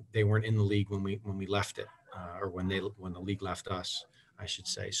 They weren't in the league when we left it, or when the league left us, I should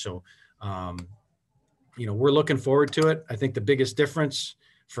say. So, you know, we're looking forward to it. I think the biggest difference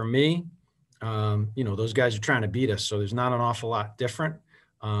for me those guys are trying to beat us. So there's not an awful lot different.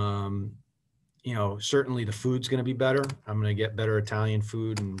 Certainly the food's going to be better. I'm going to get better Italian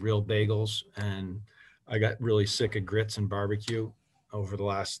food and real bagels. And I got really sick of grits and barbecue over the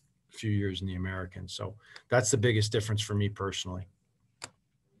last few years in the American. So that's the biggest difference for me personally.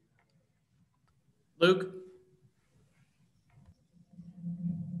 Luke?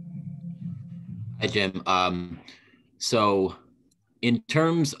 Hi, Jim. So in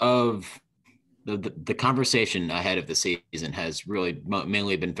terms of the conversation ahead of the season has really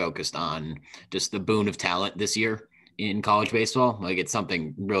mainly been focused on just the boon of talent this year in college baseball. Like, it's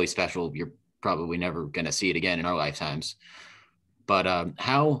something really special. You're probably never going to see it again in our lifetimes. But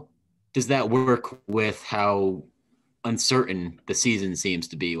how does that work with how uncertain the season seems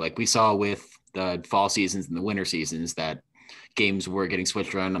to be? Like we saw with the fall seasons and the winter seasons, that games were getting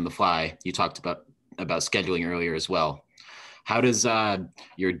switched around on the fly. You talked about scheduling earlier as well. How does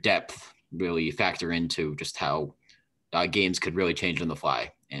your depth really factor into just how games could really change on the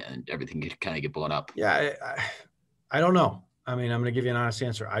fly and everything could kind of get blown up? Yeah, I don't know. I mean, I'm going to give you an honest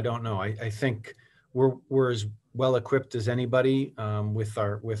answer. I don't know. I think we're as well equipped as anybody with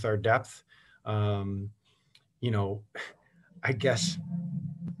our depth. I guess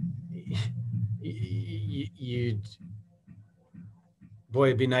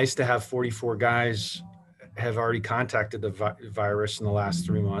it'd be nice to have 44 guys have already contacted the virus in the last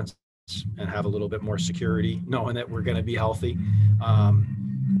 3 months and have a little bit more security, knowing that we're going to be healthy.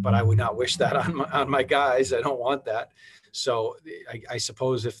 But I would not wish that on my guys. I don't want that. So I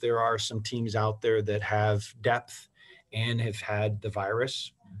suppose if there are some teams out there that have depth and have had the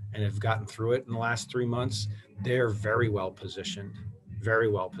virus and have gotten through it in the last 3 months, they're very well positioned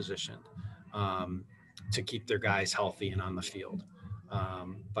to keep their guys healthy and on the field.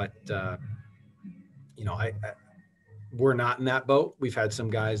 We're not in that boat. We've had some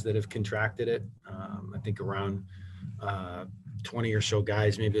guys that have contracted it. I think around 20 or so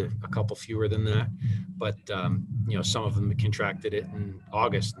guys, maybe a couple fewer than that. But, some of them contracted it in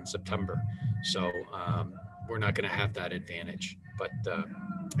August and September. So we're not going to have that advantage. But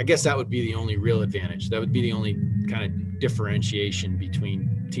I guess that would be the only real advantage. That would be the only kind of differentiation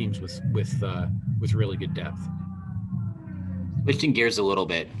between teams with really good depth. Switching gears a little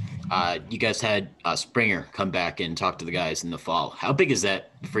bit, you guys had Springer come back and talk to the guys in the fall. How big is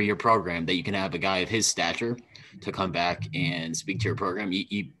that for your program that you can have a guy of his stature to come back and speak to your program?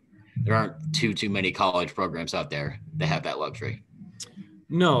 There aren't too many college programs out there that have that luxury.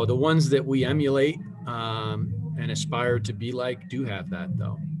 No, the ones that we emulate and aspire to be like do have that,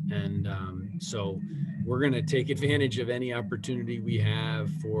 though. And so we're going to take advantage of any opportunity we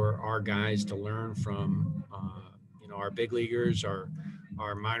have for our guys to learn from our big leaguers, our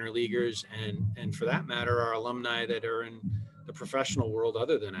minor leaguers, and for that matter, our alumni that are in the professional world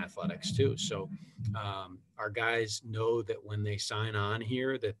other than athletics too. So our guys know that when they sign on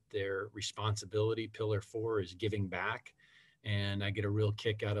here, that their responsibility, pillar 4, is giving back. And I get a real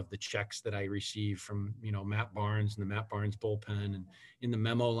kick out of the checks that I receive from, Matt Barnes and the Matt Barnes bullpen. And in the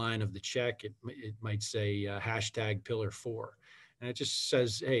memo line of the check, it might say hashtag pillar 4. And it just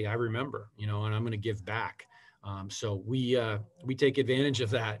says, hey, I remember, and I'm going to give back. So we take advantage of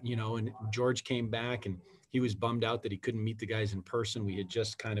that, and George came back and he was bummed out that he couldn't meet the guys in person. We had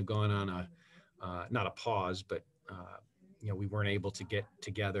just kind of gone on not a pause, but, we weren't able to get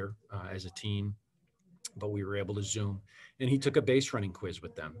together as a team, but we were able to Zoom, and he took a base running quiz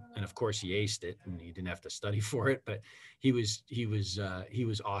with them. And of course he aced it and he didn't have to study for it, but he was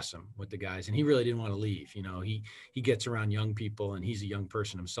awesome with the guys, and he really didn't want to leave. He gets around young people, and he's a young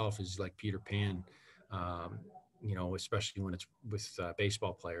person himself. He's like Peter Pan, especially when it's with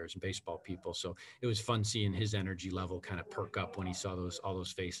baseball players and baseball people. So it was fun seeing his energy level kind of perk up when he saw all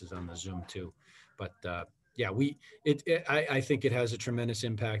those faces on the Zoom too. But I think it has a tremendous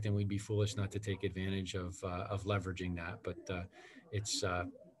impact, and we'd be foolish not to take advantage of leveraging that. But it's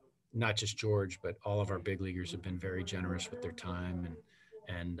not just George, but all of our big leaguers have been very generous with their time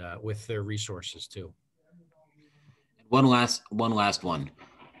and with their resources too. One last one.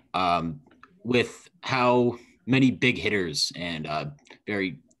 With how many big hitters and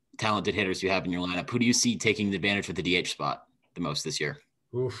very talented hitters you have in your lineup, who do you see taking advantage of the DH spot the most this year?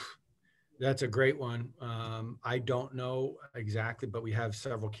 Oof. That's a great one. I don't know exactly, but we have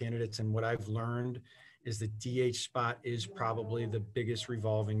several candidates. And what I've learned is the DH spot is probably the biggest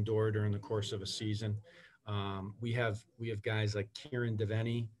revolving door during the course of a season. We have guys like Kieran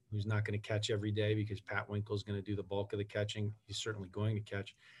Devaney, who's not going to catch every day because Pat Winkel is going to do the bulk of the catching. He's certainly going to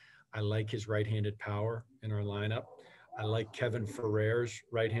catch. I like his right-handed power in our lineup. I like Kevin Ferrer's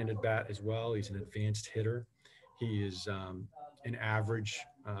right-handed bat as well. He's an advanced hitter. He is an average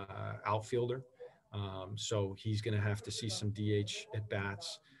outfielder. So he's going to have to see some DH at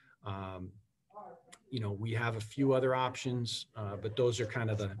bats. We have a few other options, but those are kind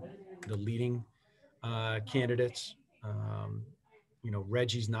of the leading candidates.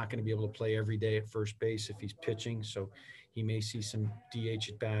 Reggie's not going to be able to play every day at first base if he's pitching, so he may see some DH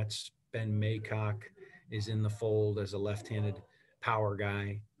at bats. Ben Maycock is in the fold as a left-handed power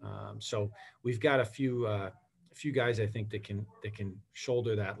guy. So we've got a few guys I think that can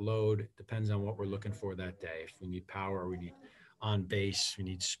shoulder that load. It depends on what we're looking for that day. If we need power, we need on base, we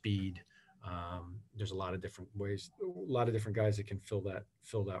need speed. There's a lot of different ways, a lot of different guys that can fill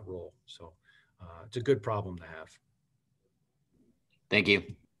that role. So it's a good problem to have. Thank you.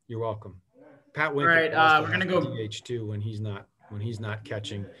 You're welcome. Pat Winkel. All right, we're gonna go DH too when he's not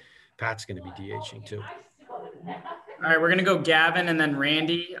catching. Pat's going to be DHing too. All right, we're going to go Gavin and then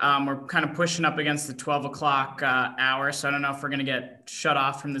Randy. We're kind of pushing up against the 12 o'clock hour, so I don't know if we're going to get shut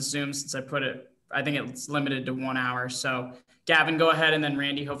off from the Zoom since I think it's limited to 1 hour. So Gavin, go ahead, and then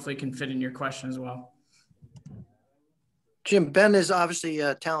Randy hopefully can fit in your question as well. Jim, Ben is obviously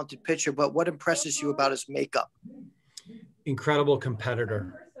a talented pitcher, but what impresses you about his makeup? Incredible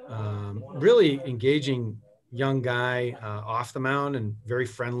competitor, really engaging young guy off the mound and very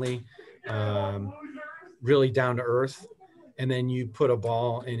friendly, really down to earth. And then you put a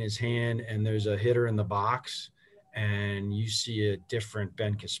ball in his hand and there's a hitter in the box and you see a different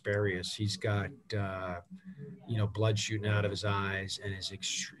Ben Casparius. He's got, blood shooting out of his eyes and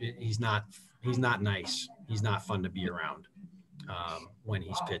he's not nice. He's not fun to be around when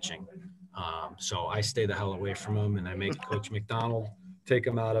he's pitching. So I stay the hell away from him and I make Coach McDonald take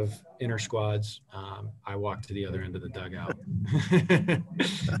him out of inner squads. I walk to the other end of the dugout.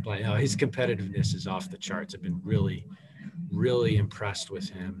 But his competitiveness is off the charts. I've been really, really impressed with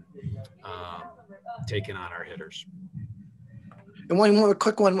him taking on our hitters. And one more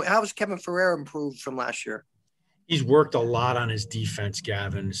quick one. How has Kevin Ferrer improved from last year? He's worked a lot on his defense,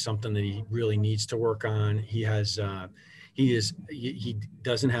 Gavin. It's something that he really needs to work on. He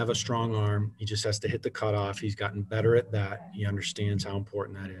doesn't have a strong arm. He just has to hit the cutoff. He's gotten better at that. He understands how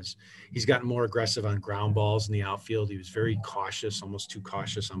important that is. He's gotten more aggressive on ground balls in the outfield. He was very cautious, almost too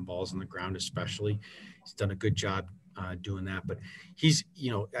cautious on balls on the ground, especially. He's done a good job doing that. But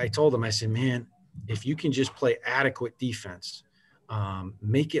I told him, I said, man, if you can just play adequate defense,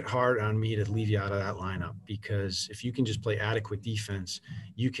 make it hard on me to leave you out of that lineup, because if you can just play adequate defense,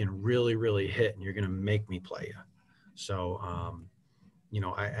 you can really, really hit and you're going to make me play you. So,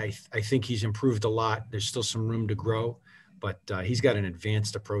 I think he's improved a lot. There's still some room to grow, but he's got an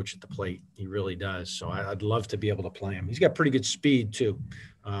advanced approach at the plate. He really does. So I'd love to be able to play him. He's got pretty good speed too.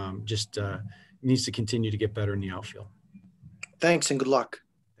 Needs to continue to get better in the outfield. Thanks and good luck.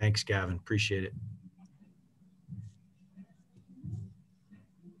 Thanks, Gavin. Appreciate it.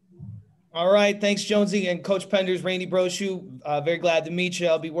 All right. Thanks, Jonesy and Coach Penders, Randy Brochu. Very glad to meet you.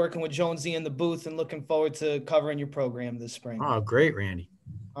 I'll be working with Jonesy in the booth and looking forward to covering your program this spring. Oh, great, Randy.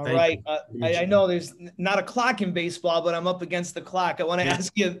 All right. I know there's not a clock in baseball, but I'm up against the clock. I want to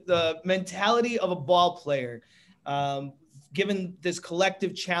ask you the mentality of a ball player, given this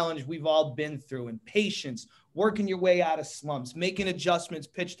collective challenge we've all been through, and patience, working your way out of slumps, making adjustments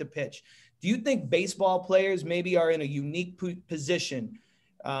pitch to pitch. Do you think baseball players maybe are in a unique position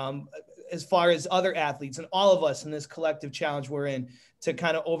as far as other athletes and all of us in this collective challenge we're in to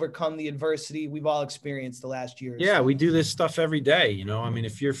kind of overcome the adversity we've all experienced the last year? Yeah, we do this stuff every day.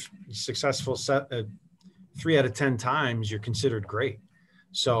 If you're successful 3 out of 10 times, you're considered great.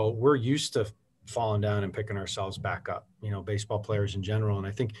 So we're used to falling down and picking ourselves back up, baseball players in general. And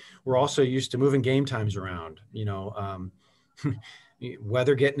I think we're also used to moving game times around,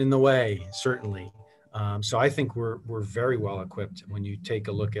 weather getting in the way, certainly. So I think we're very well equipped when you take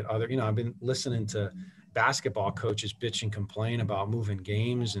a look at other, I've been listening to basketball coaches bitch and complain about moving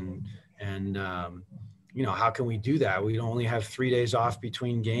games and how can we do that? We only have 3 days off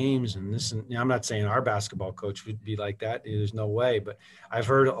between games and this, and I'm not saying our basketball coach would be like that. There's no way, but I've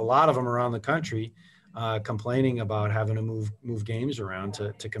heard a lot of them around the country complaining about having to move games around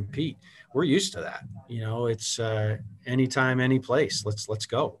to compete. We're used to that. It's anytime, any place. Let's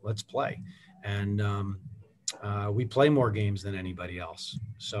go, let's play. And we play more games than anybody else.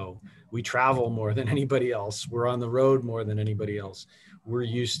 So we travel more than anybody else. We're on the road more than anybody else. We're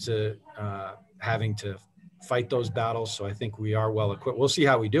used to having to fight those battles. So I think we are well equipped. We'll see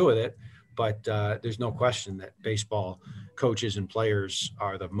how we do with it, but there's no question that baseball coaches and players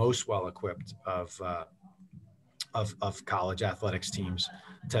are the most well equipped of college athletics teams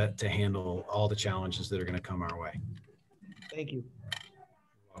to handle all the challenges that are going to come our way. Thank you.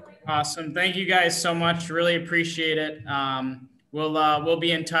 Awesome. Thank you guys so much. Really appreciate it. We'll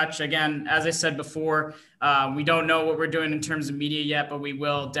be in touch. Again, as I said before, we don't know what we're doing in terms of media yet, but we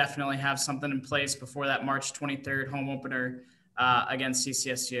will definitely have something in place before that March 23rd home opener against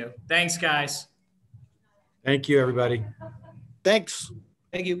CCSU. Thanks, guys. Thank you, everybody. Thanks.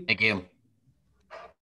 Thank you. Thank you.